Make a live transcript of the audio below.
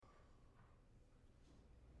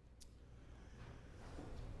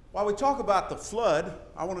While we talk about the flood,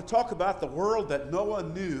 I want to talk about the world that Noah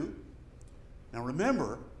knew. Now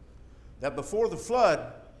remember that before the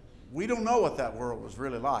flood, we don't know what that world was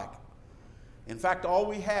really like. In fact, all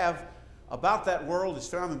we have about that world is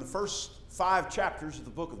found in the first 5 chapters of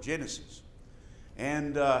the book of Genesis.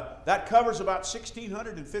 And that covers about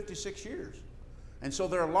 1,656 years. And so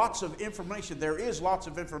there are lots of information. There is lots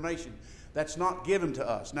of information that's not given to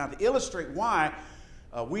us. Now, to illustrate why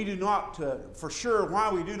we do not, for sure,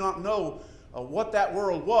 why we do not know what that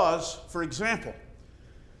world was, for example,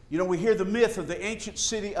 you know, we hear the myth of the ancient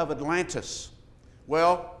city of Atlantis.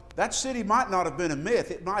 Well, that city might not have been a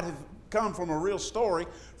myth. It might have come from a real story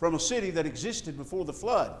from a city that existed before the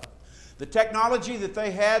flood. The technology that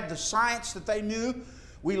they had, the science that they knew,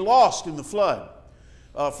 we lost in the flood.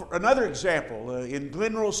 For another example, in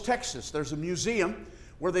Glen Rose, Texas, there's a museum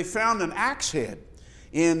where they found an axe head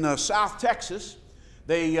in South Texas.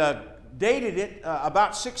 They dated it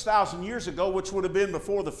about 6,000 years ago, which would have been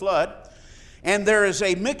before the flood. And there is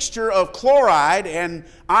a mixture of chloride and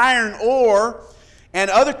iron ore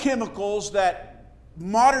and other chemicals that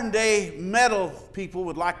modern day metal people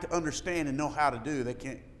would like to understand and know how to do. They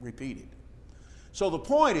can't repeat it. So the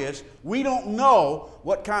point is, we don't know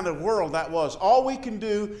what kind of world that was. All we can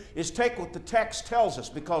do is take what the text tells us,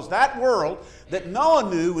 because that world that Noah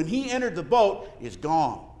knew when he entered the boat is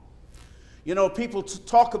gone. You know, people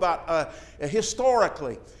talk about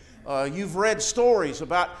historically, you've read stories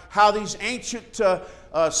about how these ancient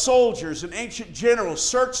soldiers and ancient generals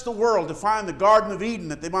searched the world to find the Garden of Eden,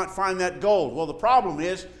 that they might find that gold. Well, the problem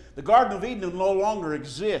is the Garden of Eden no longer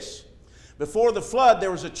exists. Before the flood,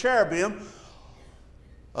 there was a cherubim,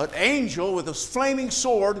 an angel with a flaming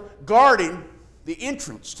sword guarding the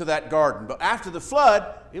entrance to that garden. But after the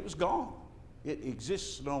flood, it was gone. It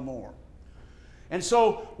exists no more. And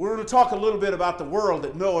so we're going to talk a little bit about the world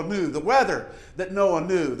that Noah knew, the weather that Noah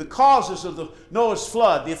knew, the causes of Noah's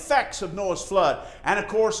flood, the effects of Noah's flood, and of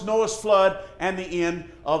course Noah's flood and the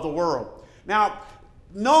end of the world. Now,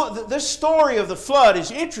 this story of the flood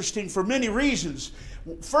is interesting for many reasons.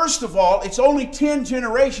 First of all, it's only 10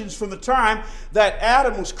 generations from the time that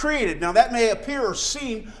Adam was created. Now, that may appear or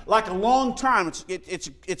seem like a long time.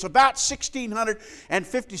 It's about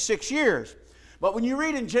 1,656 years. But when you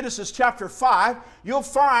read in Genesis chapter 5, you'll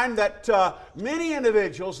find that many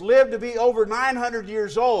individuals lived to be over 900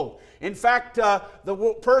 years old. In fact,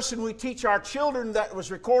 the person we teach our children that was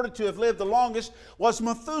recorded to have lived the longest was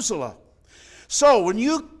Methuselah. So when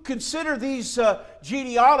you consider these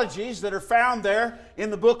genealogies that are found there in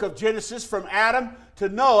the book of Genesis from Adam to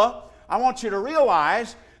Noah, I want you to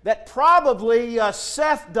realize that probably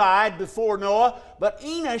Seth died before Noah, but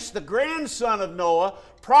Enosh, the grandson of Noah,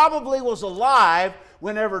 probably was alive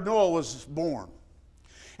whenever Noah was born.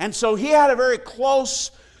 And so he had a very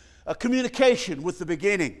close communication with the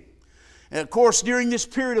beginning. And of course, during this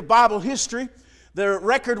period of Bible history, the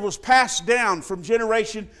record was passed down from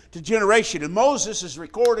generation to generation. And Moses is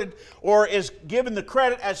recorded or is given the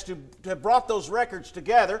credit as to have brought those records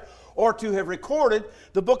together, or to have recorded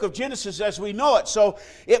the book of Genesis as we know it. So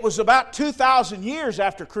it was about 2,000 years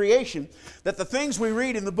after creation that the things we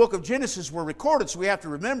read in the book of Genesis were recorded, so we have to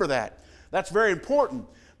remember that. That's very important.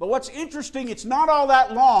 But what's interesting, it's not all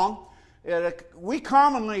that long. We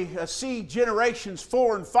commonly see generations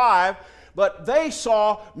 4 and 5, but they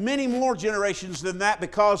saw many more generations than that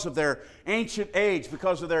because of their ancient age,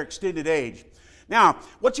 because of their extended age. Now,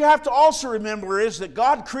 what you have to also remember is that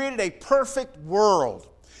God created a perfect world.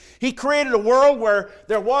 He created a world where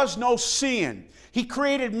there was no sin. He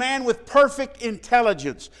created man with perfect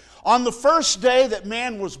intelligence. On the first day that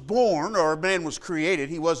man was born, or man was created,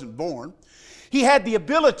 he wasn't born, he had the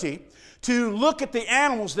ability to look at the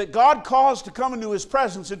animals that God caused to come into His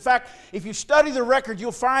presence. In fact, if you study the record,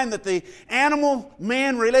 you'll find that the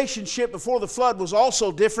animal-man relationship before the flood was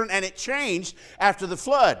also different, and it changed after the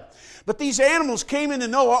flood. But these animals came into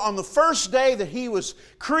Noah on the first day that he was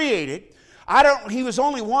created. He was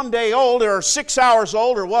only 1 day old or 6 hours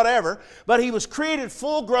old or whatever, but he was created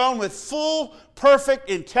full grown with full, perfect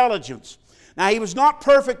intelligence. Now, he was not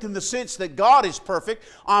perfect in the sense that God is perfect,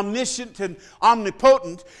 omniscient and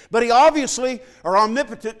omnipotent, but he obviously, or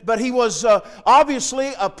omnipotent, but he was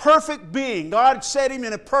obviously a perfect being. God set him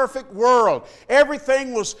in a perfect world.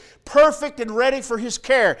 Everything was perfect and ready for his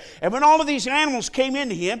care. And when all of these animals came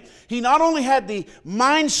into him, he not only had the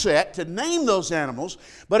mindset to name those animals,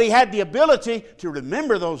 but he had the ability to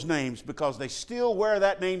remember those names, because they still wear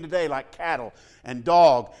that name today, like cattle and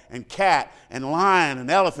dog and cat and lion and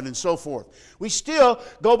elephant and so forth. We still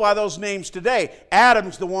go by those names today.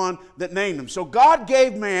 Adam's the one that named them. So God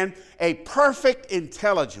gave man a perfect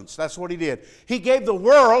intelligence. That's what He did. He gave the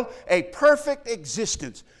world a perfect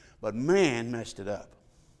existence. But man messed it up.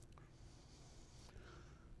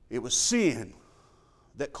 It was sin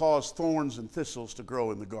that caused thorns and thistles to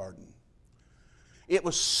grow in the garden. It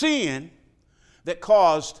was sin that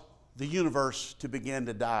caused the universe to begin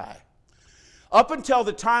to die. Up until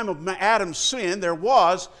the time of Adam's sin, there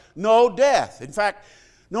was no death. In fact,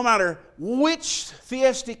 no matter which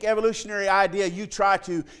theistic evolutionary idea you try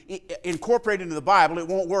to incorporate into the Bible, it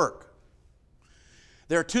won't work.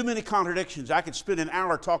 There are too many contradictions. I could spend an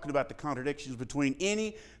hour talking about the contradictions between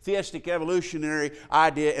any theistic evolutionary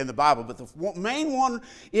idea in the Bible. But the main one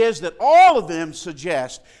is that all of them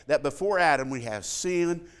suggest that before Adam we have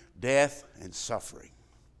sin, death, and suffering.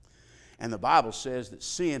 And the Bible says that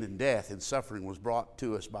sin and death and suffering was brought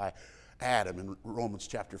to us by Adam in Romans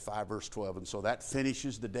chapter 5, verse 12. And so that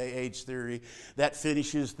finishes the day-age theory. That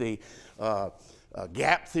finishes the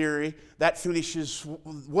gap theory. That finishes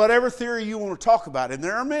whatever theory you want to talk about. And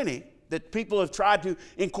there are many that people have tried to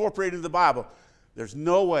incorporate into the Bible. There's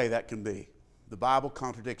no way that can be. The Bible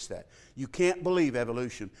contradicts that. You can't believe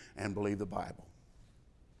evolution and believe the Bible.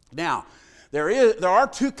 Now, there are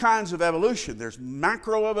two kinds of evolution. There's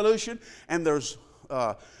macroevolution and there's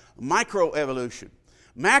microevolution.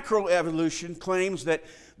 Macroevolution claims that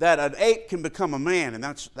an ape can become a man, and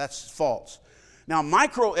that's false. Now,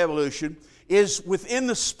 microevolution is within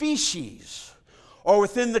the species or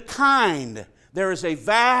within the kind. There is a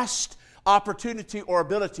vast opportunity or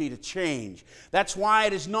ability to change. That's why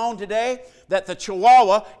it is known today that the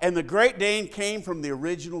Chihuahua and the Great Dane came from the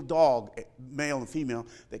original dog, male and female,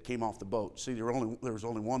 that came off the boat. See, there was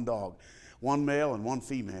only one dog, one male and one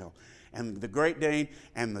female. And the Great Dane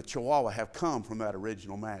and the Chihuahua have come from that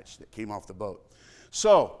original match that came off the boat.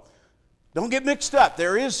 So, don't get mixed up.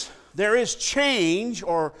 There is change,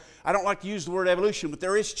 or I don't like to use the word evolution, but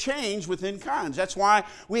there is change within kinds. That's why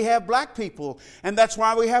we have black people, and that's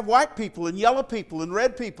why we have white people, and yellow people, and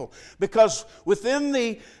red people. Because within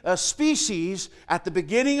the species, at the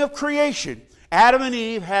beginning of creation, Adam and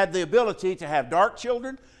Eve had the ability to have dark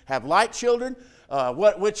children, have light children,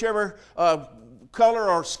 whichever color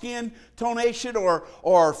or skin tonation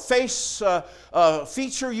or face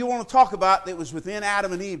feature you want to talk about, that was within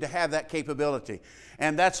Adam and Eve to have that capability.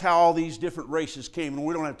 And that's how all these different races came. And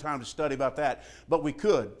we don't have time to study about that, but we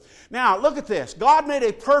could. Now, look at this. God made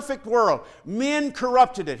a perfect world. Men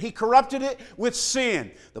corrupted it. He corrupted it with sin.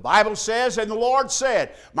 The Bible says, and the Lord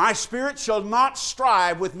said, my spirit shall not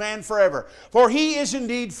strive with man forever, for he is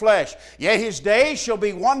indeed flesh. Yea, his days shall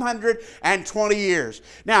be 120 years.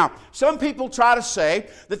 Now, some people try to say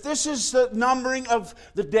that this is the numbering of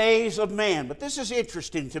the days of man. But this is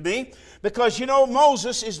interesting to me, because you know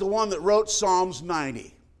Moses is the one that wrote Psalms 90.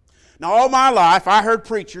 Now, all my life, I've heard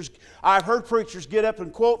preachers get up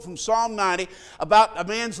and quote from Psalm 90 about a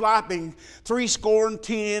man's life being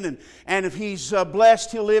 70, and if he's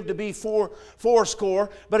blessed, he'll live to be fourscore.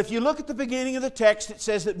 But if you look at the beginning of the text, it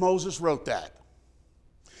says that Moses wrote that.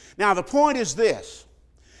 Now, the point is this.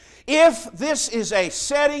 If this is a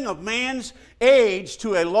setting of man's age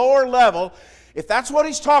to a lower level, if that's what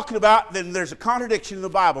he's talking about, then there's a contradiction in the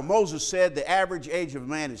Bible. Moses said the average age of a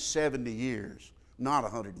man is 70 years, not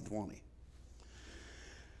 120.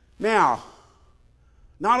 Now,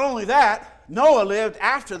 not only that, Noah lived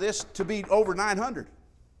after this to be over 900.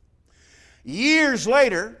 Years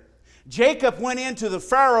later, Jacob went into the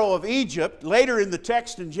Pharaoh of Egypt, later in the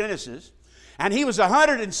text in Genesis, and he was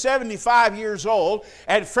 175 years old,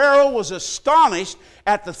 and Pharaoh was astonished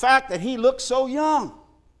at the fact that he looked so young.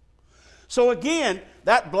 So again,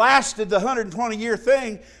 that blasted the 120-year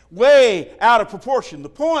thing way out of proportion. The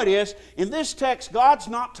point is, in this text, God's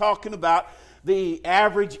not talking about the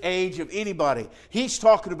average age of anybody. He's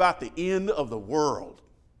talking about the end of the world.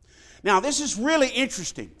 Now, this is really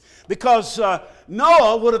interesting, because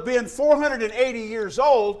Noah would have been 480 years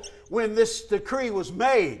old when this decree was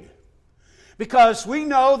made. Because we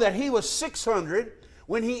know that he was 600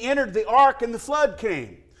 when he entered the ark and the flood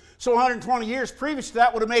came. So 120 years previous to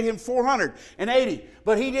that would have made him 480.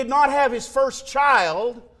 But he did not have his first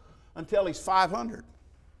child until he's 500.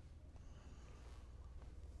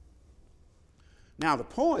 Now the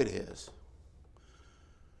point is,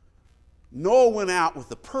 Noah went out with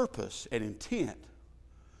the purpose and intent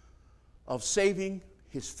of saving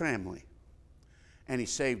his family, and he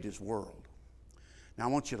saved his world. Now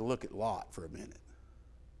I want you to look at Lot for a minute.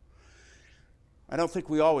 I don't think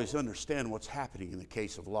we always understand what's happening in the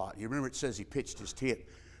case of Lot. You remember it says he pitched his tent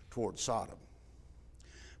toward Sodom.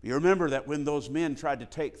 You remember that when those men tried to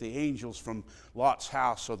take the angels from Lot's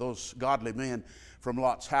house, or those godly men from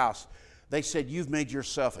Lot's house, they said, "You've made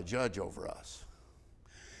yourself a judge over us."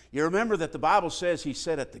 You remember that the Bible says he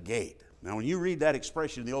sat at the gate. Now, when you read that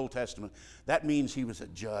expression in the Old Testament, that means he was a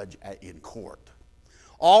judge in court.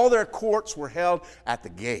 All their courts were held at the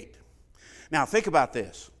gate. Now, think about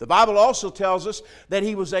this. The Bible also tells us that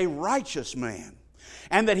he was a righteous man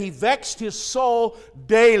and that he vexed his soul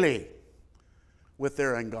daily with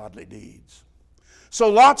their ungodly deeds. So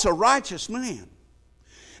Lot's a righteous man.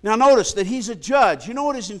 Now notice that he's a judge. You know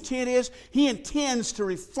what his intent is? He intends to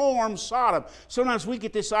reform Sodom. Sometimes we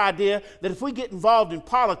get this idea that if we get involved in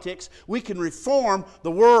politics, we can reform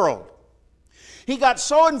the world. He got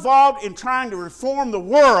so involved in trying to reform the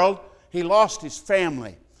world, he lost his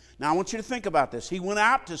family. Now I want you to think about this. He went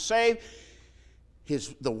out to save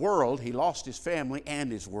the world. He lost his family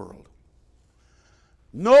and his world.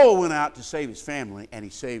 Noah went out to save his family, and he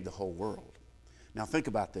saved the whole world. Now think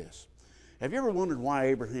about this. Have you ever wondered why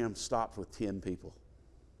Abraham stopped with 10 people?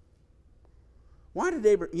 Why did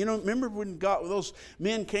Abraham, remember when those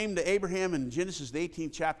men came to Abraham in Genesis, the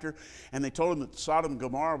 18th chapter, and they told him that Sodom and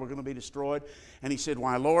Gomorrah were going to be destroyed? And he said,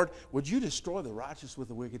 why, Lord, would you destroy the righteous with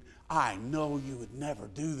the wicked? I know you would never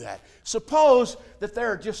do that. Suppose that there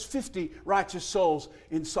are just 50 righteous souls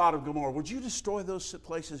in Sodom and Gomorrah. Would you destroy those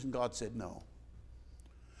places? And God said, no.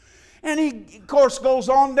 And he, of course, goes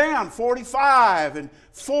on down, 45 and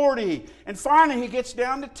 40, and finally he gets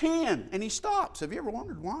down to 10, and he stops. Have you ever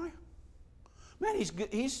wondered why? Man,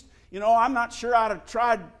 I'm not sure I'd have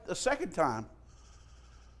tried a second time.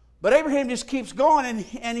 But Abraham just keeps going,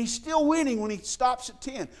 and he's still winning when he stops at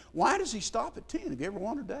 10. Why does he stop at 10? Have you ever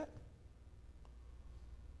wondered that?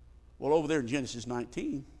 Well, over there in Genesis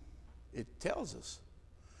 19, it tells us.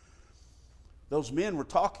 Those men were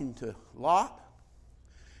talking to Lot,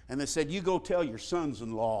 and they said, you go tell your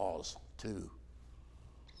sons-in-laws too.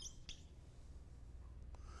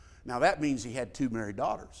 Now that means he had 2 married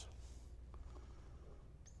daughters.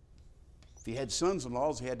 If he had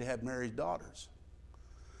sons-in-laws, he had to have married daughters.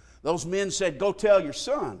 Those men said, go tell your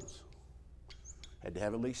sons. Had to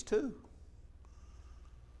have at least 2.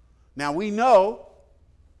 Now we know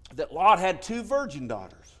that Lot had 2 virgin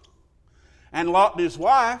daughters. And Lot and his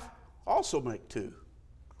wife also make 2.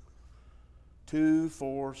 2,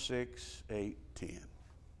 4, 6, 8, 10.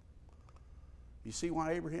 You see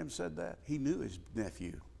why Abraham said that? He knew his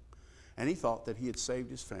nephew. And he thought that he had saved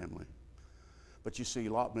his family. But you see,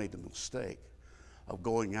 Lot made the mistake of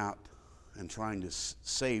going out and trying to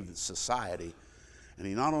save the society. And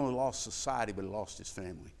he not only lost society, but he lost his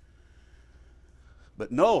family.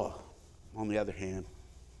 But Noah, on the other hand,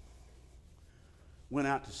 went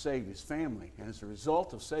out to save his family. And as a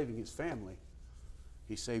result of saving his family,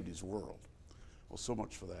 he saved his world. Well, so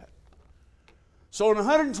much for that. So in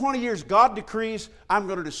 120 years, God decrees, I'm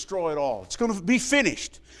going to destroy it all. It's going to be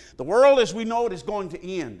finished. The world as we know it is going to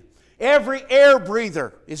end. Every air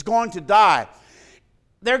breather is going to die.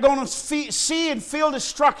 They're going to see and feel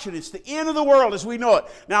destruction. It's the end of the world as we know it.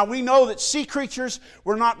 Now, we know that sea creatures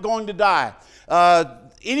were not going to die.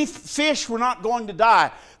 Any fish were not going to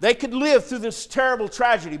die. They could live through this terrible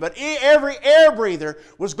tragedy. But every air breather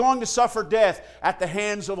was going to suffer death at the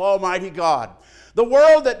hands of Almighty God. The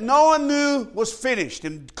world that Noah knew was finished,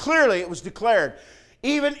 and clearly it was declared.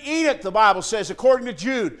 Even Enoch, the Bible says, according to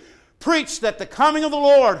Jude, preached that the coming of the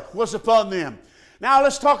Lord was upon them. Now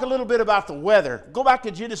let's talk a little bit about the weather. Go back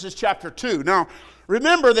to Genesis chapter 2. Now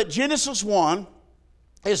remember that Genesis 1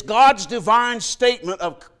 is God's divine statement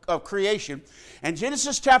of creation, and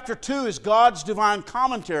Genesis chapter 2 is God's divine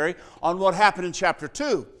commentary on what happened in chapter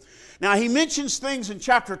 2. Now, he mentions things in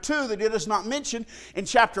chapter 2 that he does not mention in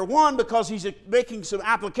chapter 1 because he's making some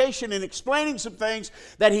application and explaining some things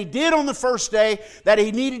that he did on the first day that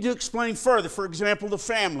he needed to explain further. For example, the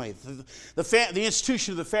family. The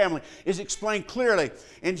institution of the family is explained clearly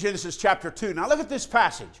in Genesis chapter 2. Now, look at this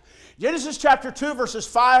passage. Genesis chapter 2, verses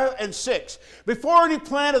 5 and 6. Before any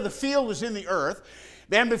plant of the field was in the earth,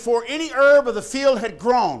 and before any herb of the field had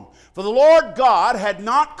grown, for the Lord God had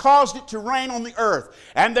not caused it to rain on the earth,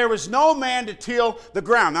 and there was no man to till the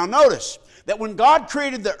ground. Now notice that when God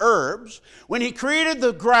created the herbs, when He created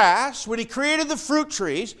the grass, when He created the fruit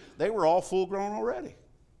trees, they were all full grown already.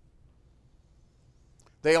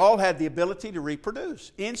 They all had the ability to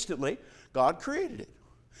reproduce. Instantly, God created it.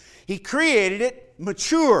 He created it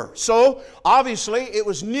mature. So, obviously, it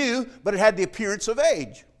was new, but it had the appearance of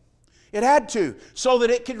age. It had to, so that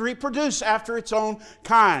it could reproduce after its own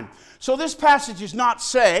kind. So this passage is not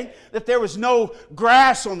saying that there was no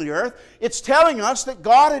grass on the earth. It's telling us that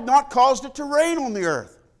God had not caused it to rain on the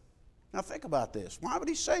earth. Now think about this. Why would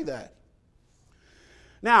He say that?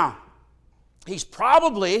 Now, He's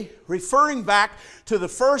probably referring back to the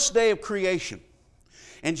first day of creation.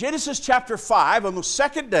 In Genesis chapter 5, on the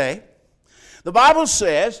second day, the Bible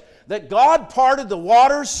says that God parted the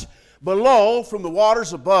waters below from the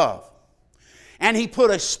waters above. And He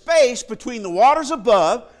put a space between the waters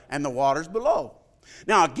above and the waters below.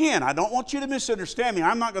 Now again, I don't want you to misunderstand me.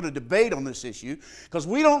 I'm not going to debate on this issue because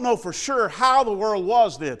we don't know for sure how the world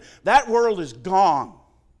was then. That world is gone.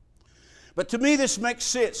 But to me this makes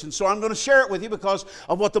sense, and so I'm going to share it with you because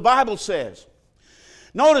of what the Bible says.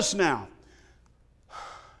 Notice now,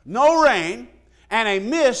 no rain and a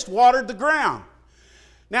mist watered the ground.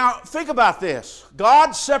 Now think about this.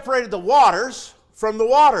 God separated the waters from the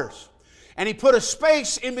waters, and He put a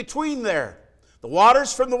space in between there. The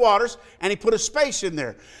waters from the waters, and He put a space in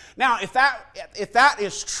there. Now, if that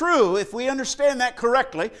is true, if we understand that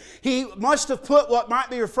correctly, He must have put what might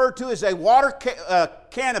be referred to as a water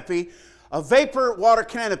canopy, a vapor water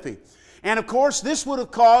canopy. And of course, this would have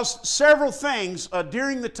caused several things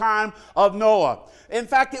during the time of Noah. In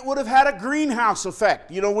fact, it would have had a greenhouse effect.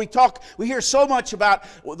 You know, we hear so much about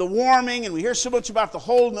the warming, and we hear so much about the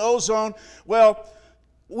hole in the ozone. Well,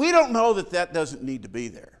 we don't know that doesn't need to be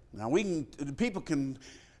there. Now, people can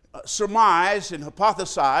surmise and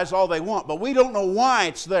hypothesize all they want, but we don't know why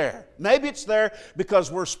it's there. Maybe it's there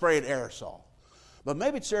because we're spraying aerosol. But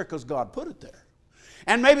maybe it's there because God put it there.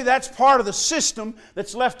 And maybe that's part of the system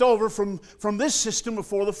that's left over from this system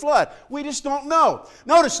before the flood. We just don't know.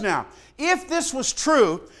 Notice now, if this was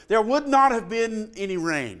true, there would not have been any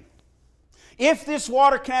rain. If this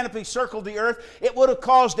water canopy circled the earth, it would have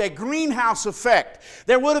caused a greenhouse effect.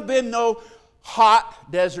 There would have been no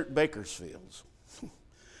hot desert Bakersfields.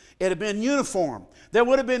 It had been uniform. There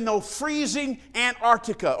would have been no freezing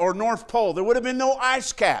Antarctica or North Pole. There would have been no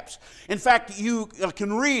ice caps. In fact, you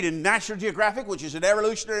can read in National Geographic, which is an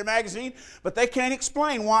evolutionary magazine, but they can't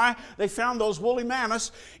explain why they found those woolly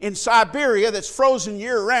mammoths in Siberia that's frozen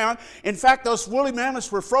year-round. In fact, those woolly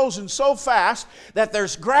mammoths were frozen so fast that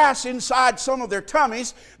there's grass inside some of their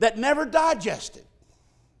tummies that never digested.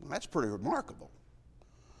 Well, that's pretty remarkable.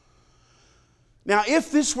 Now,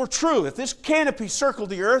 if this were true, if this canopy circled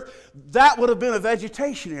the earth, that would have been a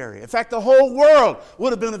vegetation area. In fact, the whole world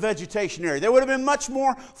would have been a vegetation area. There would have been much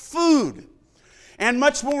more food and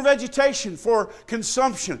much more vegetation for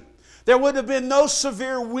consumption. There would have been no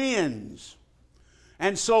severe winds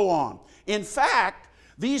and so on. In fact,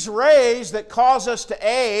 these rays that cause us to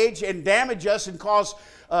age and damage us and cause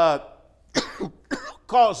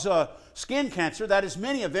skin cancer, that is,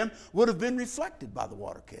 many of them, would have been reflected by the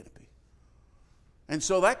water canopy. And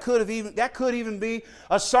so that could even be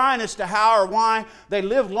a sign as to how or why they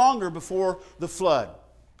lived longer before the flood.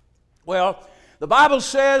 Well, the Bible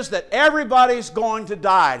says that everybody's going to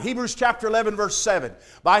die. Hebrews chapter 11, verse 7.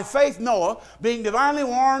 By faith Noah, being divinely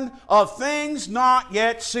warned of things not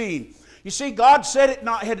yet seen. You see, God said it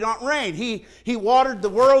had not rained. He watered the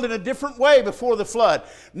world in a different way before the flood.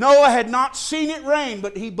 Noah had not seen it rain,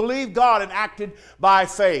 but he believed God and acted by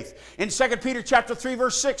faith. In 2 Peter chapter 3,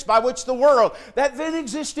 verse 6, by which the world that then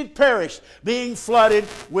existed perished, being flooded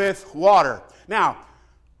with water. Now,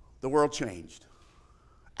 the world changed.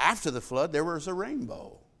 After the flood, there was a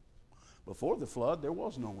rainbow. Before the flood, there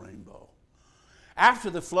was no rainbow.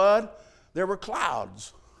 After the flood, there were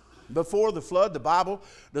clouds. Before the flood, the Bible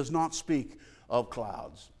does not speak of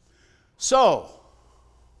clouds. So,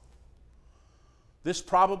 this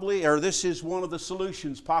is one of the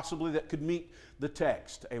solutions possibly that could meet the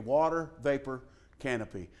text, a water vapor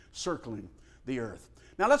canopy circling the earth.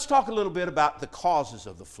 Now let's talk a little bit about the causes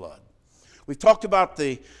of the flood. We've talked about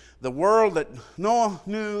the world that Noah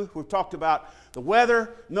knew. We've talked about the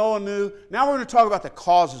weather Noah knew. Now we're going to talk about the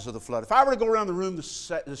causes of the flood. If I were to go around the room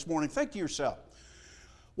this morning, think to yourself,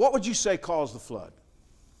 what would you say caused the flood?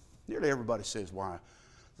 Nearly everybody says, why?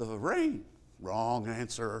 The rain. Wrong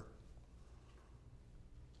answer.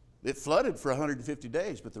 It flooded for 150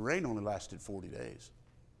 days, but the rain only lasted 40 days.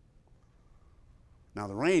 Now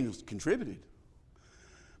the rain contributed.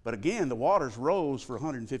 But again, the waters rose for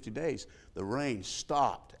 150 days. The rain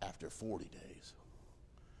stopped after 40 days.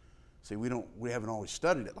 See, we haven't always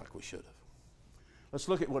studied it like we should have. Let's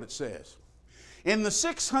look at what it says. In the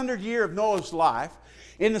 600th year of Noah's life,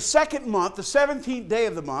 in the second month, the 17th day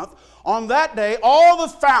of the month, on that day, all the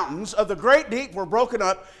fountains of the great deep were broken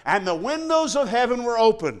up, and the windows of heaven were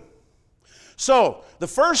open. So, the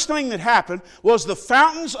first thing that happened was the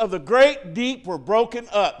fountains of the great deep were broken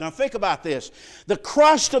up. Now, think about this. The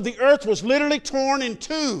crust of the earth was literally torn in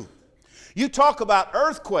two. You talk about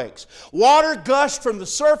earthquakes. Water gushed from the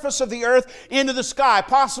surface of the earth into the sky,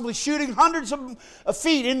 possibly shooting hundreds of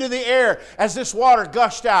feet into the air as this water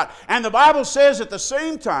gushed out. And the Bible says at the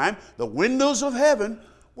same time, the windows of heaven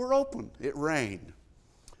were open. It rained.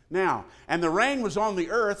 Now, and the rain was on the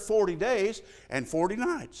earth 40 days and 40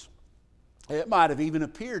 nights. It might have even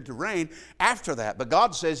appeared to rain after that, but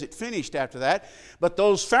God says it finished after that. But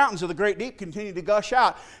those fountains of the great deep continued to gush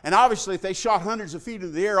out. And obviously, if they shot hundreds of feet into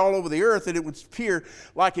the air all over the earth, then it would appear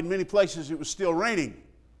like in many places it was still raining.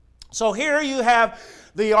 So here you have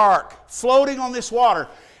the ark floating on this water.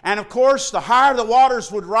 And of course, the higher the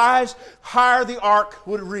waters would rise, higher the ark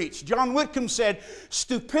would reach. John Whitcomb said,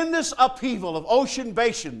 stupendous upheaval of ocean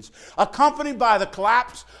basins, accompanied by the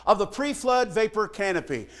collapse of the pre-flood vapor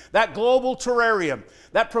canopy, that global terrarium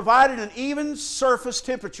that provided an even surface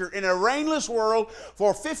temperature in a rainless world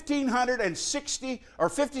for 1,560 or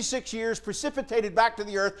 56 years, precipitated back to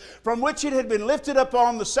the earth, from which it had been lifted up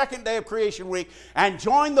on the second day of creation week and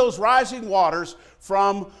joined those rising waters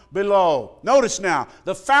from below. Notice now,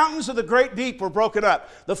 the fountains of the great deep were broken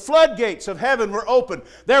up. The floodgates of heaven were opened.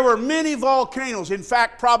 There were many volcanoes, in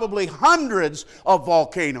fact, probably hundreds of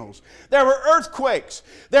volcanoes. There were earthquakes.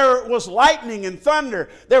 There was lightning and thunder.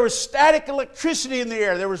 There was static electricity in the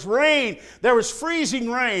air. There was rain. There was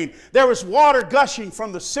freezing rain. There was water gushing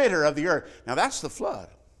from the center of the earth. Now, that's the flood.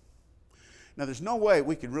 Now, there's no way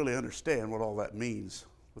we can really understand what all that means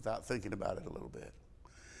without thinking about it a little bit.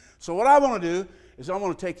 So what I want to do is I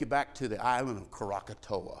want to take you back to the island of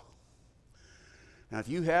Krakatoa. Now, if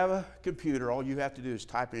you have a computer, all you have to do is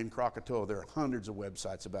type in Krakatoa. There are hundreds of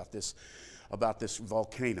websites about this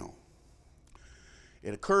volcano.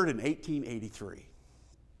 It occurred in 1883.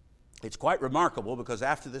 It's quite remarkable because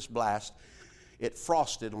after this blast, it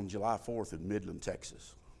frosted on July 4th in Midland,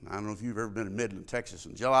 Texas. Now, I don't know if you've ever been in Midland, Texas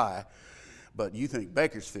in July, but you think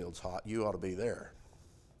Bakersfield's hot, you ought to be there.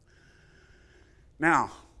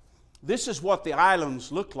 Now, this is what the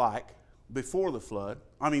islands looked like before the flood,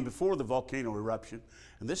 before the volcano eruption,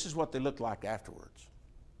 and this is what they looked like afterwards.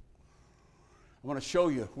 I want to show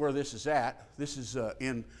you where this is at. This is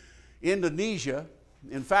in Indonesia.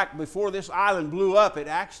 In fact, before this island blew up, it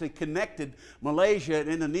actually connected Malaysia and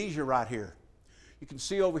Indonesia right here. You can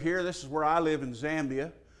see over here, this is where I live in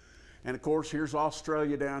Zambia. And of course, here's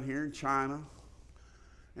Australia down here, and China,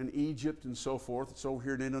 and Egypt, and so forth. It's over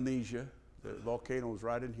here in Indonesia. The volcano is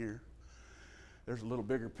right in here. There's a little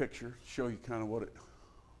bigger picture to show you kind of what it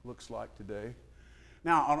looks like today.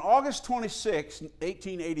 Now, on August 26,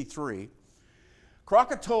 1883,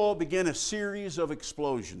 Krakatoa began a series of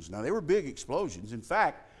explosions. Now, they were big explosions. In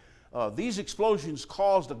fact, these explosions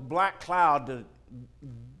caused a black cloud to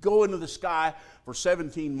go into the sky for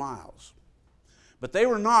 17 miles. But they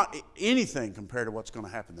were not anything compared to what's going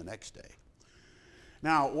to happen the next day.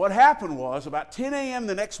 Now, what happened was, about 10 a.m.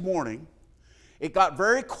 the next morning, it got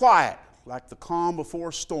very quiet, like the calm before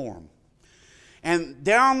a storm. And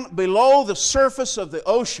down below the surface of the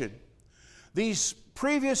ocean, these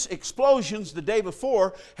previous explosions the day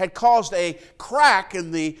before had caused a crack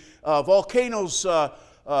in the volcano's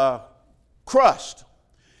crust.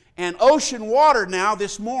 And ocean water now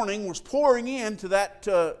this morning was pouring into that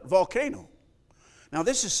volcano. Now,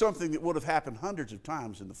 this is something that would have happened hundreds of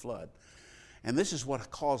times in the flood. And this is what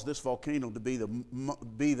caused this volcano to be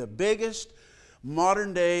the biggest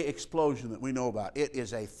modern-day explosion that we know about. It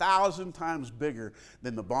is 1,000 times bigger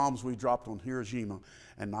than the bombs we dropped on Hiroshima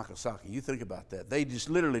and Nagasaki. You think about that. They just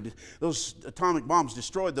literally, those atomic bombs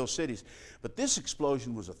destroyed those cities. But this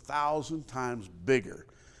explosion was 1,000 times bigger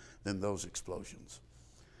than those explosions.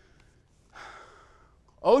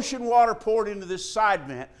 Ocean water poured into this side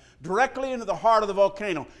vent directly into the heart of the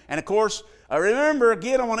volcano. And of course, remember,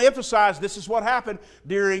 again, I want to emphasize this is what happened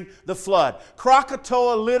during the flood.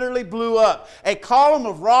 Krakatoa literally blew up. A column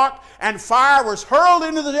of rock and fire was hurled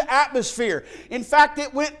into the atmosphere. In fact,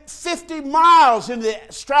 it went 50 miles into the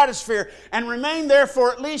stratosphere and remained there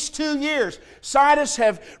for at least 2 years. Scientists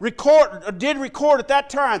did record at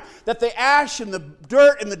that time that the ash and the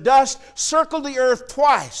dirt and the dust circled the earth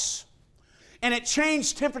twice. And it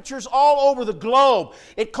changed temperatures all over the globe.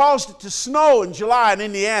 It caused it to snow in July in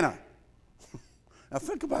Indiana. Now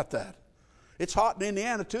think about that. It's hot in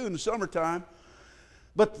Indiana too in the summertime.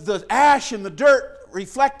 But the ash and the dirt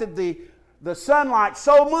reflected the sunlight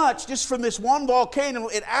so much just from this one volcano,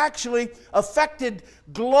 it actually affected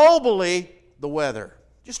globally the weather.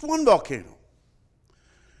 Just one volcano.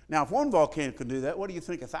 Now, if one volcano can do that, what do you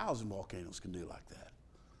think 1,000 volcanoes can do like that?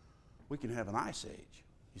 We can have an ice age.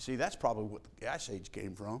 You see, that's probably what the ice age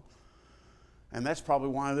came from. And that's probably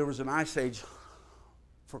why there was an ice age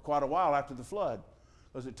for quite a while after the flood,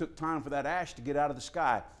 because it took time for that ash to get out of the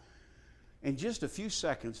sky. In just a few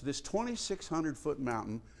seconds, this 2,600-foot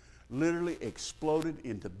mountain literally exploded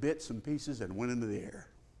into bits and pieces and went into the air.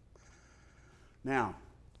 Now,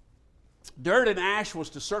 dirt and ash was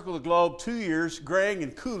to circle the globe 2 years, graying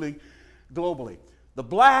and cooling globally. The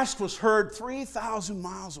blast was heard 3,000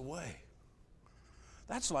 miles away.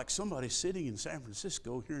 That's like somebody sitting in San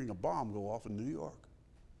Francisco hearing a bomb go off in New York.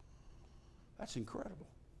 That's incredible.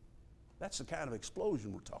 That's the kind of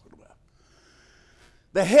explosion we're talking about.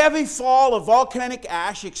 The heavy fall of volcanic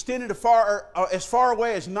ash extended as far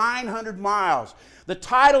away as 900 miles. The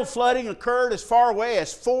tidal flooding occurred as far away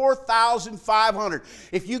as 4,500.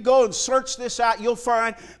 If you go and search this out, you'll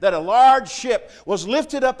find that a large ship was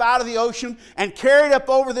lifted up out of the ocean and carried up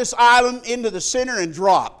over this island into the center and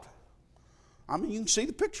dropped. I mean, you can see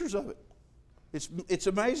the pictures of it. It's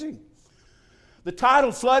amazing. The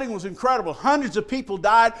tidal flooding was incredible. Hundreds of people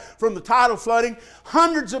died from the tidal flooding,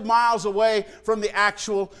 hundreds of miles away from the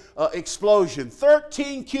actual explosion.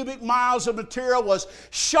 13 cubic miles of material was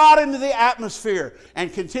shot into the atmosphere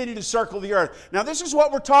and continued to circle the earth. Now, this is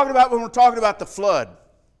what we're talking about when we're talking about the flood.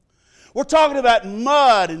 We're talking about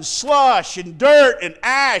mud and slush and dirt and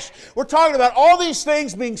ash. We're talking about all these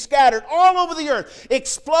things being scattered all over the earth.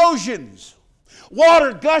 Explosions,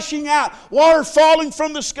 water gushing out, water falling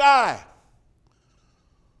from the sky.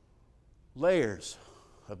 Layers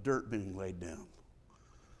of dirt being laid down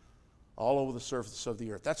all over the surface of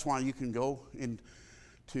the earth. That's why you can go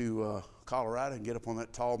into Colorado and get up on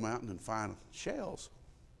that tall mountain and find shells.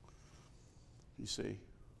 You see,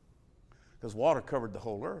 because water covered the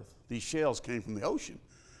whole earth. These shells came from the ocean.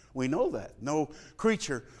 We know that. No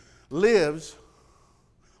creature lives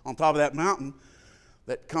on top of that mountain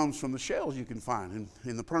that comes from the shells you can find.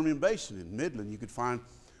 In the Permian Basin, in Midland, you could find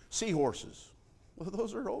seahorses. Well,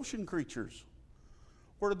 those are ocean creatures.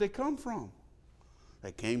 Where did they come from?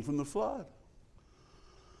 They came from the flood.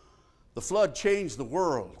 The flood changed the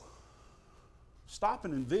world. Stop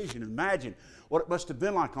and envision, imagine what it must have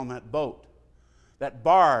been like on that boat. That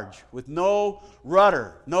barge with no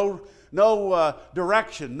rudder, no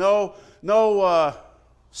direction, no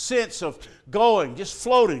sense of going, just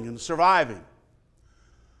floating and surviving.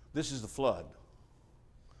 This is the flood.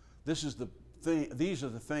 These are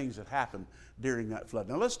the things that happened during that flood.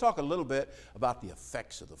 Now let's talk a little bit about the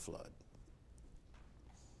effects of the flood.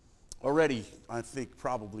 Already, I think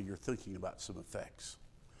probably you're thinking about some effects.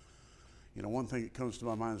 You know, one thing that comes to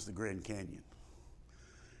my mind is the Grand Canyon.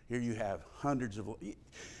 Here you have hundreds of...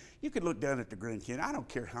 You could look down at the Grand Canyon. I don't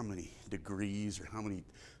care how many degrees or how many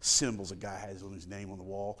symbols a guy has on his name on the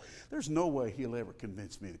wall. There's no way he'll ever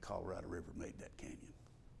convince me the Colorado River made that canyon.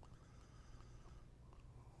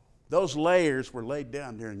 Those layers were laid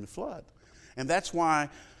down during the flood. And that's why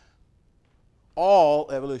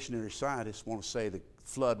all evolutionary scientists want to say the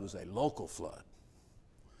flood was a local flood.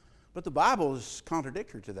 But the Bible is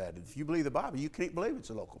contradictory to that. If you believe the Bible, you can't believe it's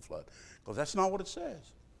a local flood, because that's not what it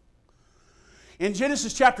says. In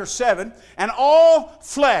Genesis chapter 7, and all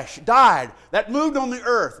flesh died that moved on the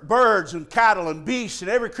earth, birds and cattle and beasts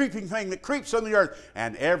and every creeping thing that creeps on the earth,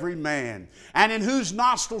 and every man, and in whose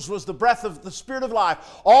nostrils was the breath of the Spirit of life.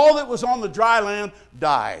 All that was on the dry land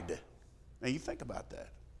died. Now you think about that.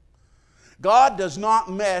 God does not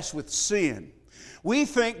mess with sin. We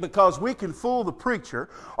think because we can fool the preacher,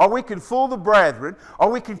 or we can fool the brethren,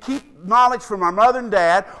 or we can keep knowledge from our mother and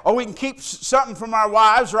dad, or we can keep something from our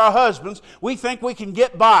wives or our husbands, we think we can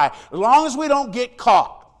get by, as long as we don't get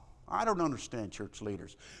caught. I don't understand church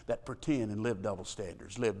leaders that pretend and live double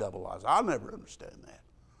standards, live double lives. I'll never understand that.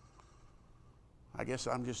 I guess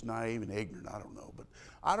I'm just naive and ignorant, I don't know, but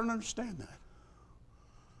I don't understand that.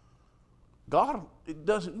 God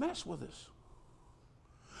doesn't mess with us.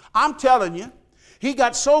 I'm telling you, He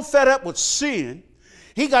got so fed up with sin,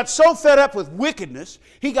 He got so fed up with wickedness,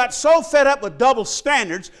 He got so fed up with double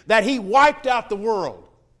standards that He wiped out the world.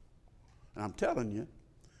 And I'm telling you,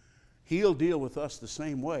 He'll deal with us the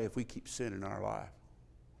same way if we keep sin in our life.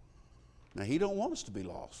 Now, He don't want us to be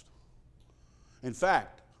lost. In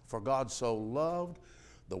fact, for God so loved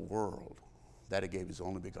the world that He gave His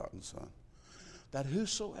only begotten Son, that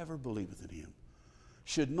whosoever believeth in Him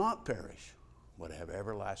should not perish, but have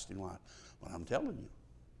everlasting life. But I'm telling you,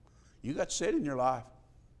 you got sin in your life,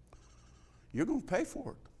 you're going to pay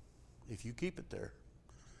for it if you keep it there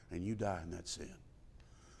and you die in that sin.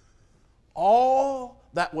 All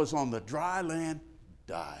that was on the dry land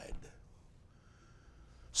died.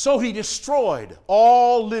 So He destroyed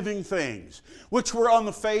all living things which were on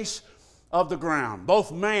the face of the ground,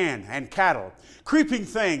 both man and cattle, creeping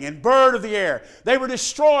thing and bird of the air. They were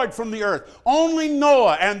destroyed from the earth. Only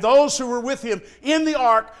Noah and those who were with him in the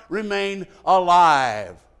ark remained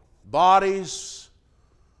alive. Bodies,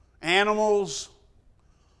 animals,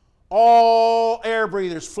 all air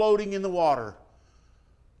breathers floating in the water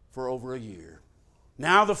for over a year.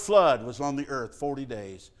 Now the flood was on the earth 40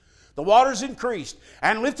 days. The waters increased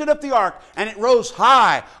and lifted up the ark, and it rose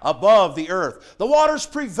high above the earth. The waters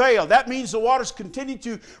prevailed. That means the waters continued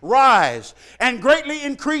to rise and greatly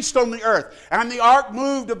increased on the earth. And the ark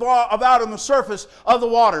moved about on the surface of the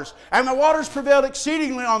waters. And the waters prevailed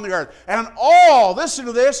exceedingly on the earth. And all, listen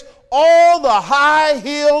to this, all the high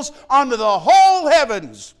hills under the whole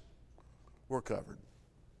heavens were covered.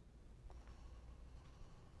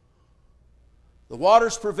 The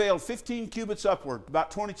waters prevailed 15 cubits upward,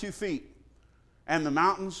 about 22 feet, and the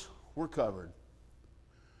mountains were covered.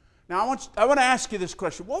 Now, I want to ask you this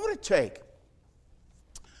question. What would it take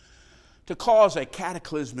to cause a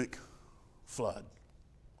cataclysmic flood?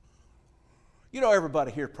 You know,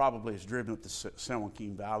 everybody here probably has driven up the San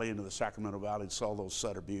Joaquin Valley into the Sacramento Valley and saw those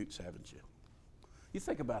Sutter Buttes, haven't you? You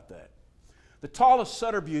think about that. The tallest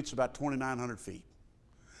Sutter Butte's about 2,900 feet.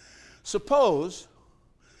 Suppose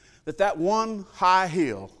that one high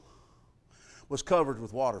hill was covered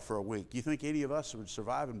with water for a week. You think any of us would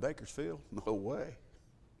survive in Bakersfield? No way.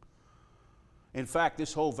 In fact,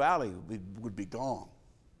 this whole valley would be gone.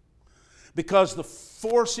 Because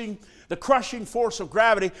the crushing force of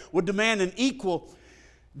gravity would demand an equal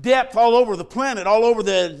depth all over the planet, all over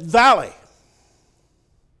the valley.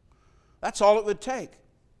 That's all it would take.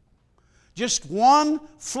 Just one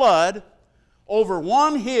flood over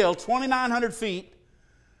one hill, 2,900 feet,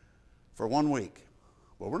 for 1 week.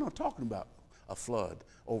 Well, we're not talking about a flood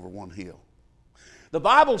over one hill. The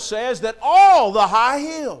Bible says that all the high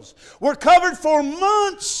hills were covered for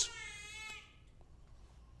months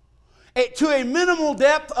to a minimal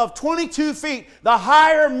depth of 22 feet. The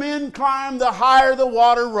higher men climbed, the higher the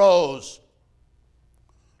water rose.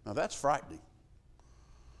 Now that's frightening,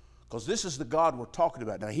 because this is the God we're talking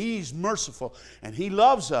about. Now, He's merciful and He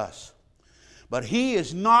loves us, but He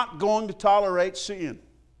is not going to tolerate sin.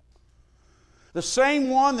 The same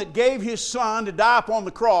one that gave His Son to die upon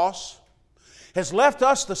the cross has left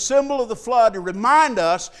us the symbol of the flood to remind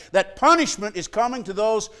us that punishment is coming to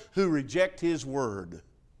those who reject His word.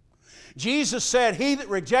 Jesus said, "He that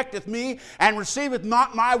rejecteth me and receiveth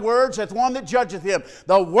not my words hath one that judgeth him.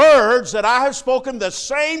 The words that I have spoken, the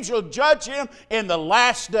same shall judge him in the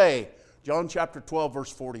last day." John chapter 12,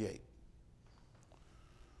 verse 48.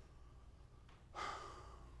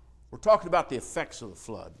 We're talking about the effects of the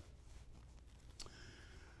flood.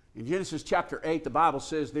 In Genesis chapter 8, the Bible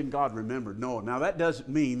says, then God remembered Noah. Now, that doesn't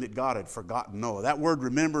mean that God had forgotten Noah. That word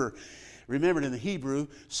remembered in the Hebrew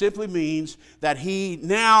simply means that He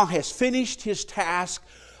now has finished His task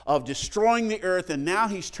of destroying the earth, and now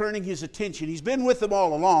He's turning His attention. He's been with them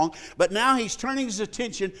all along, but now He's turning His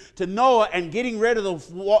attention to Noah and getting rid of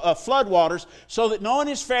the flood waters so that Noah and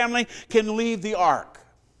his family can leave the ark.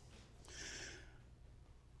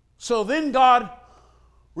 So then God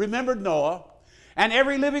remembered Noah and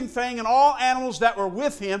every living thing and all animals that were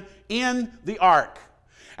with him in the ark.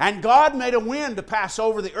 And God made a wind to pass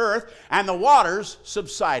over the earth, and the waters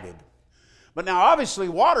subsided. But now obviously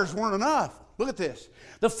waters weren't enough. Look at this.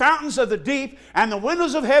 The fountains of the deep and the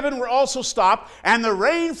windows of heaven were also stopped, and the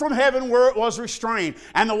rain from heaven was restrained,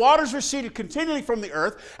 and the waters receded continually from the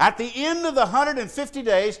earth. At the end of the 150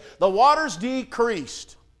 days, the waters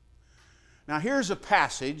decreased. Now here's a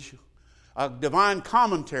passage, a divine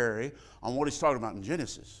commentary on what He's talking about in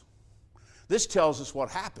Genesis. This tells us what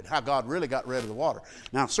happened, how God really got rid of the water.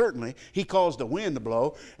 Now certainly He caused a wind to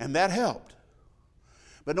blow, and that helped.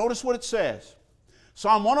 But notice what it says.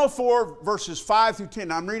 Psalm 104, verses 5 through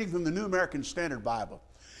 10. I'm reading from the New American Standard Bible.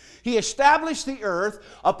 He established the earth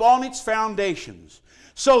upon its foundations,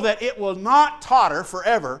 so that it will not totter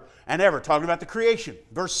forever and ever. Talking about the creation.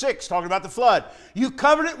 Verse 6, talking about the flood. You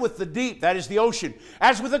covered it with the deep, that is the ocean,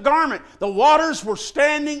 as with a garment. The waters were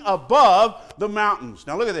standing above the mountains.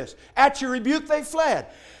 Now look at this. At your rebuke they fled.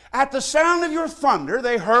 At the sound of your thunder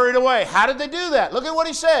they hurried away. How did they do that? Look at what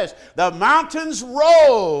he says. The mountains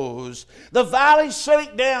rose. The valleys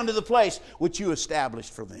sank down to the place which you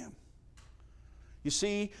established for them. You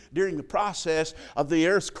see, during the process of the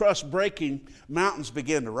earth's crust breaking, mountains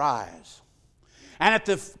began to rise. And at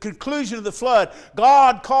the conclusion of the flood,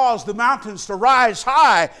 God caused the mountains to rise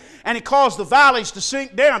high, and He caused the valleys to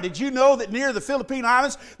sink down. Did you know that near the Philippine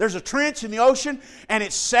Islands, there's a trench in the ocean, and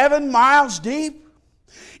it's 7 miles deep?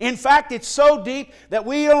 In fact, it's so deep that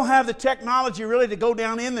we don't have the technology really to go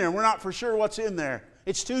down in there. We're not for sure what's in there.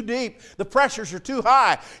 It's too deep. The pressures are too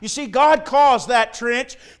high. You see, God caused that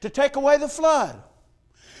trench to take away the flood.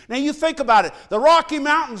 Now you think about it. The Rocky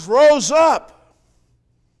Mountains rose up.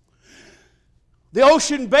 The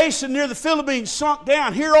ocean basin near the Philippines sunk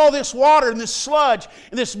down. Here all this water and this sludge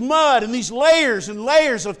and this mud and these layers and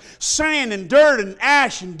layers of sand and dirt and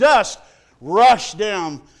ash and dust rushed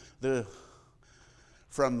down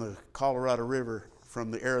from the Colorado River,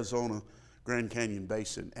 from the Arizona Grand Canyon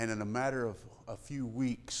Basin. And in a matter of a few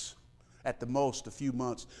weeks, at the most a few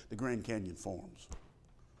months, the Grand Canyon forms.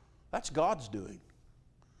 That's God's doing.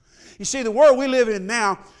 You see, the world we live in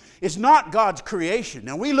now is not God's creation.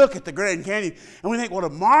 Now we look at the Grand Canyon and we think, what a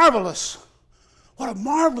marvelous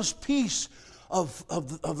piece of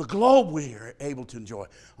the globe we are able to enjoy.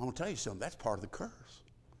 I'm going to tell you something, that's part of the curse.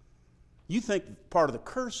 You think part of the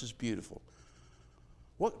curse is beautiful.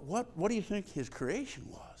 What do you think His creation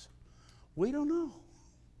was? We don't know.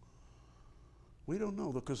 We don't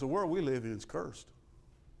know, because the world we live in is cursed.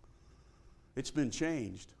 It's been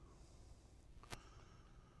changed.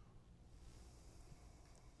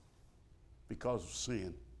 Because of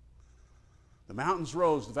sin. The mountains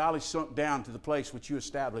rose, the valleys sunk down to the place which you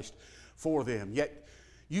established for them. Yet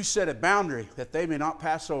you set a boundary that they may not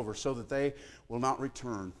pass over, so that they will not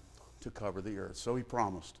return to cover the earth. So He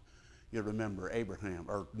promised, you remember, Abraham,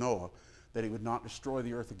 or Noah, that He would not destroy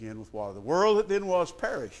the earth again with water. The world that then was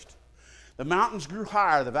perished. The mountains grew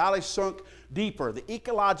higher, the valleys sunk deeper. The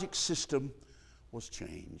ecologic system was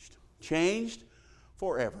changed. Changed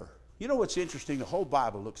forever. You know what's interesting? The whole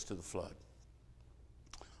Bible looks to the flood.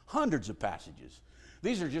 Hundreds of passages.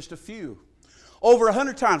 These are just a few. Over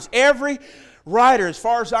 100 times. Every writer, as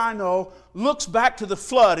far as I know, looks back to the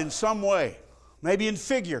flood in some way. Maybe in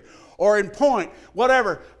figure or in point,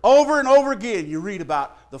 whatever. Over and over again you read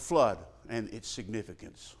about the flood and its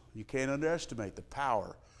significance. You can't underestimate the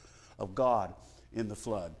power of God in the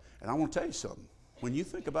flood. And I want to tell you something. When you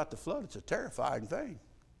think about the flood, it's a terrifying thing.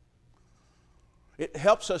 It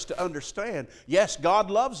helps us to understand, yes, God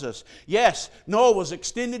loves us. Yes, Noah was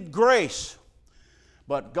extended grace.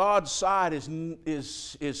 But God's side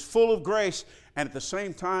is full of grace, and at the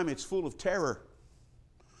same time it's full of terror.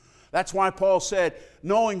 That's why Paul said,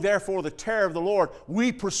 knowing therefore the terror of the Lord,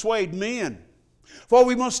 we persuade men. For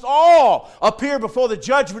we must all appear before the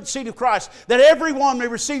judgment seat of Christ, that everyone may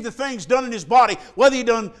receive the things done in his body, whether he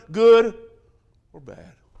done good or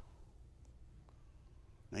bad.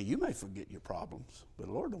 Now you may forget your problems, but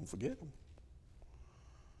the Lord don't forget them.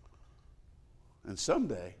 And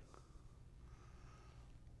someday,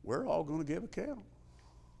 we're all going to give account.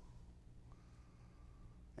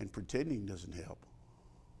 And pretending doesn't help.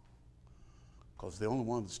 Because the only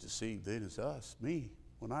one that's deceived then is us, me.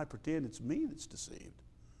 When I pretend, it's me that's deceived.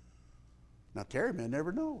 Now, Terry may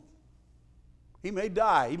never know. He may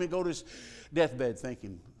die. He may go to his deathbed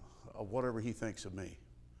thinking of whatever he thinks of me,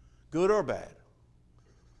 good or bad.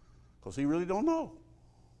 Because he really don't know.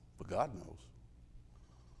 But God knows.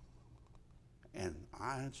 And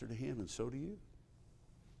I answer to Him, and so do you.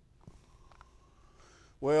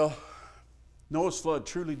 Well, Noah's flood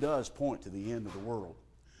truly does point to the end of the world.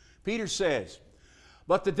 Peter says,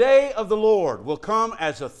 but the day of the Lord will come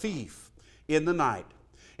as a thief in the night,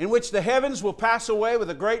 in which the heavens will pass away with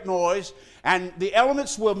a great noise, and the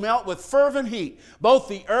elements will melt with fervent heat. Both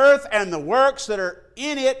the earth and the works that are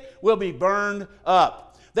in it will be burned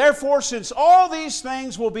up. Therefore, since all these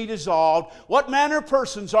things will be dissolved, what manner of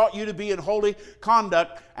persons ought you to be in holy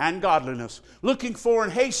conduct and godliness, looking for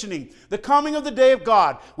and hastening the coming of the day of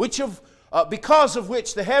God, because of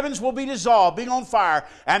which the heavens will be dissolved, being on fire,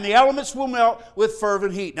 and the elements will melt with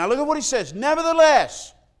fervent heat. Now look at what he says.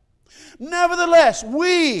 Nevertheless,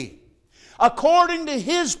 we, according to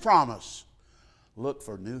His promise, look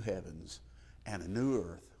for new heavens and a new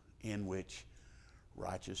earth in which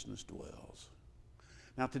righteousness dwells.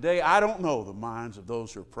 Now today, I don't know the minds of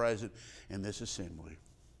those who are present in this assembly.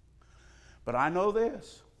 But I know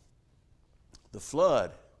this. The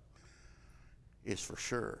flood is for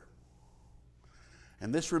sure.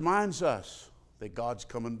 And this reminds us that God's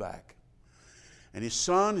coming back. And His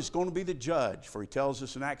Son is going to be the judge. For He tells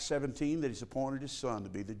us in Acts 17 that He's appointed His Son to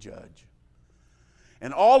be the judge.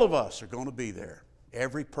 And all of us are going to be there.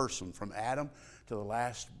 Every person from Adam to the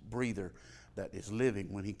last breather that is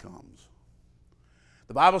living when He comes.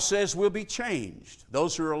 The Bible says we'll be changed.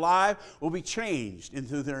 Those who are alive will be changed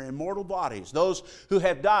into their immortal bodies. Those who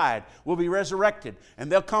have died will be resurrected,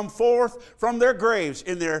 and they'll come forth from their graves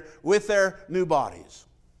with their new bodies.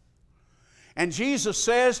 And Jesus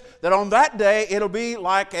says that on that day it'll be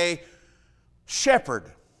like a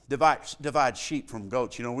shepherd divides sheep from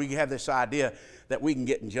goats. You know, we have this idea that we can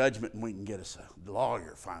get in judgment and we can get us a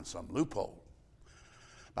lawyer, find some loophole.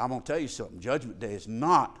 But I'm going to tell you something. Judgment day is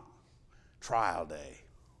not trial day.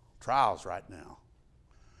 Trial's right now.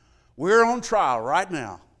 We're on trial right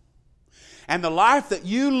now. And the life that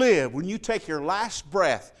you live when you take your last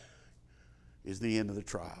breath is the end of the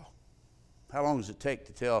trial. How long does it take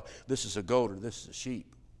to tell this is a goat or this is a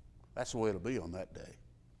sheep? That's the way it'll be on that day.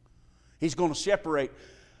 He's going to separate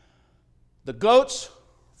the goats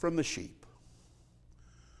from the sheep.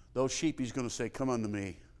 Those sheep, he's going to say, come unto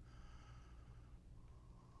me.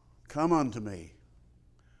 Come unto me.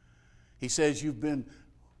 He says, you've been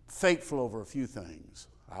faithful over a few things.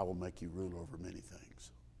 I will make you rule over many things.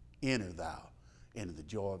 Enter thou into the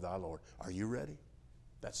joy of thy Lord. Are you ready?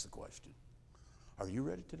 That's the question. Are you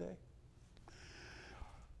ready today?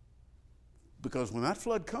 Because when that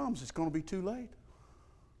flood comes, it's going to be too late.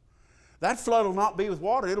 That flood will not be with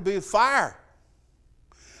water, it'll be with fire.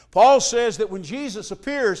 Paul says that when Jesus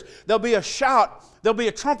appears, there'll be a shout, there'll be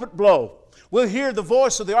a trumpet blow. We'll hear the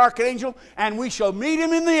voice of the archangel, and we shall meet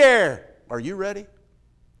him in the air. Are you ready?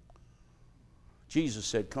 Jesus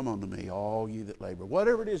said, come unto me, all ye that labor.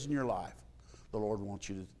 Whatever it is in your life, the Lord wants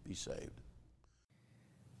you to be saved.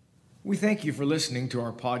 We thank you for listening to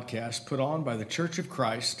our podcast put on by the Church of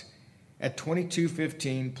Christ at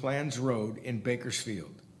 2215 Plans Road in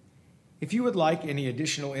Bakersfield. If you would like any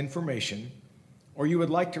additional information, or you would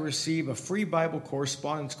like to receive a free Bible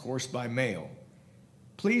correspondence course by mail,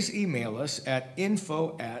 please email us at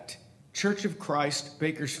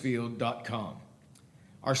info@churchofchristbakersfield.com.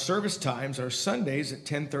 Our service times are Sundays at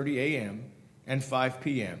 10:30 a.m. and 5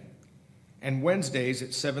 p.m. and Wednesdays at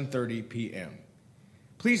 7:30 p.m.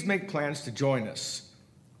 Please make plans to join us.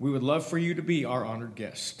 We would love for you to be our honored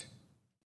guest.